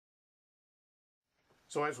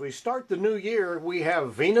So as we start the new year, we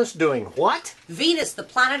have Venus doing what? Venus, the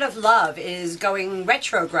planet of love, is going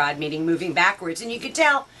retrograde, meaning moving backwards. And you can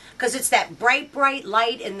tell because it's that bright, bright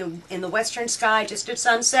light in the western sky just at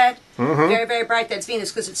sunset. Very, very bright. That's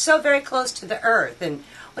Venus because it's so very close to the Earth. And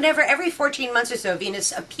whenever, every 14 months or so,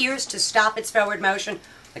 Venus appears to stop its forward motion,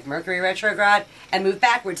 like Mercury retrograde, and move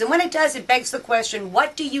backwards. And when it does, it begs the question,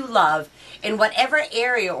 what do you love in whatever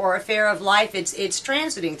area or affair of life it's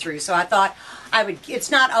transiting through? So I thought it's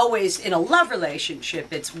not always in a love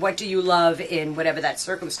relationship. It's what do you love in whatever that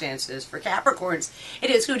circumstance is. For Capricorns, it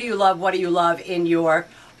is who do you love, what do you love in your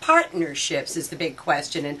partnerships is the big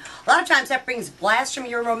question. And a lot of times that brings blast from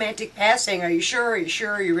your romantic past saying, are you sure, are you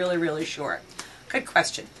sure, are you really, really sure? Good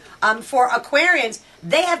question. For Aquarians,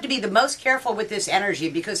 they have to be the most careful with this energy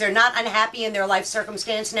because they're not unhappy in their life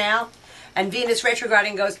circumstance now. And Venus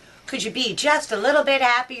retrograding goes, could you be just a little bit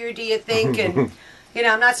happier, do you think? And, you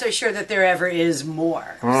know, I'm not so sure that there ever is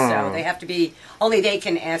more. So they have to be, only they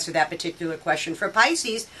can answer that particular question. For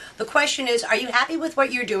Pisces, the question is, are you happy with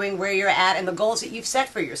what you're doing, where you're at, and the goals that you've set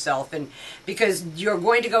for yourself? And because you're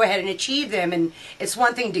going to go ahead and achieve them, and it's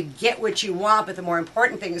one thing to get what you want, but the more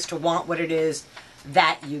important thing is to want what it is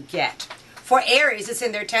that you get. For Aries, it's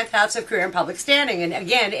in their 10th house of career and public standing. And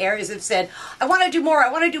again, Aries have said, I want to do more. I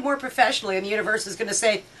want to do more professionally. And the universe is going to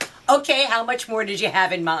say, okay, how much more did you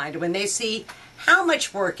have in mind? When they see how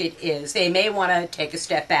much work it is, they may want to take a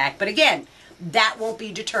step back. But again, that won't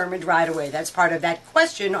be determined right away. That's part of that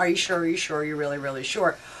question. Are you sure? Are you sure? Are you really, really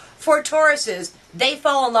sure? For Tauruses, they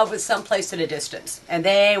fall in love with someplace at a distance. And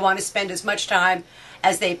they want to spend as much time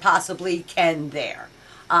as they possibly can there.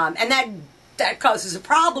 And that causes a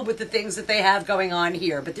problem with the things that they have going on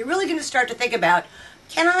here. But they're really going to start to think about,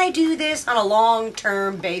 can I do this on a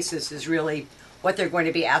long-term basis is really what they're going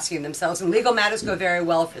to be asking themselves. And legal matters go very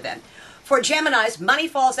well for them. For Geminis, money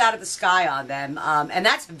falls out of the sky on them. And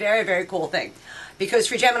that's a very, very cool thing. Because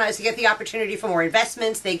for Geminis, they get the opportunity for more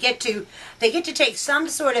investments. They get to take some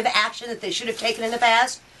sort of action that they should have taken in the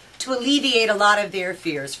past to alleviate a lot of their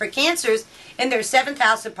fears. For Cancers, in their 7th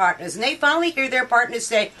house of partners, and they finally hear their partners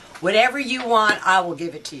say, whatever you want, I will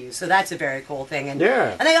give it to you. So that's a very cool thing. And,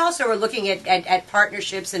 and they also are looking at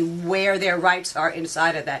partnerships and where their rights are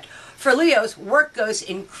inside of that. For Leos, work goes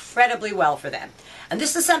incredibly well for them. And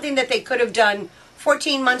this is something that they could have done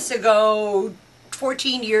 14 months ago,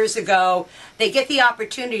 14 years ago. They get the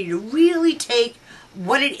opportunity to really take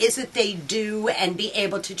what it is that they do and be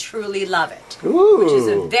able to truly love it. Which is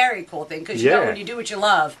a very cool thing because you know when you do what you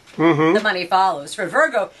love, the money follows. For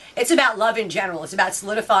Virgo, it's about love in general. It's about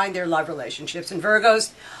solidifying their love relationships. And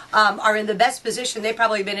Virgos are in the best position they've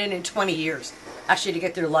probably been in 20 years, actually, to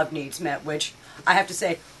get their love needs met, which I have to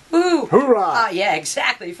say, ooh, hoorah! Yeah,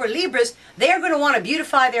 exactly. For Libras, they are going to want to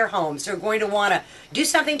beautify their homes. They're going to want to do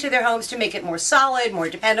something to their homes to make it more solid, more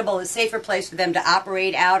dependable, a safer place for them to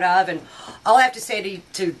operate out of. And all I have to say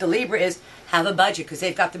to the Libra is have a budget because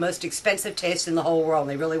they've got the most expensive taste in the whole world. And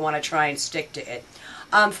they really want to try and stick to it.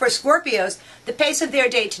 For Scorpios, the pace of their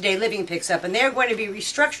day-to-day living picks up, and they're going to be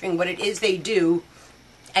restructuring what it is they do,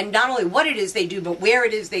 and not only what it is they do, but where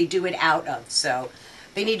it is they do it out of. So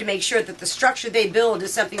they need to make sure that the structure they build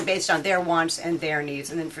is something based on their wants and their needs.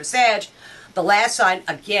 And then for Sag, the last sign,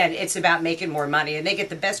 again, it's about making more money. And they get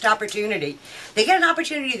the best opportunity. They get an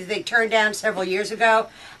opportunity that they turned down several years ago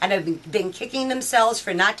and have been kicking themselves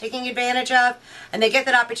for not taking advantage of. And they get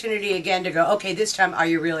that opportunity again to go, okay, this time, are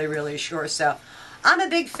you really, really sure? So I'm a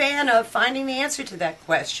big fan of finding the answer to that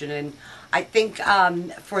question. And I think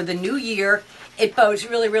for the new year, it bodes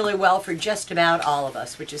really, really well for just about all of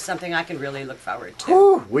us, which is something I can really look forward to.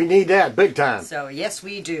 Whew, we need that big time. So, yes,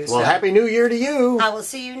 we do. Well, Happy New Year to you. I will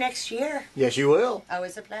see you next year. Yes, you will.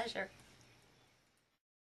 Always a pleasure.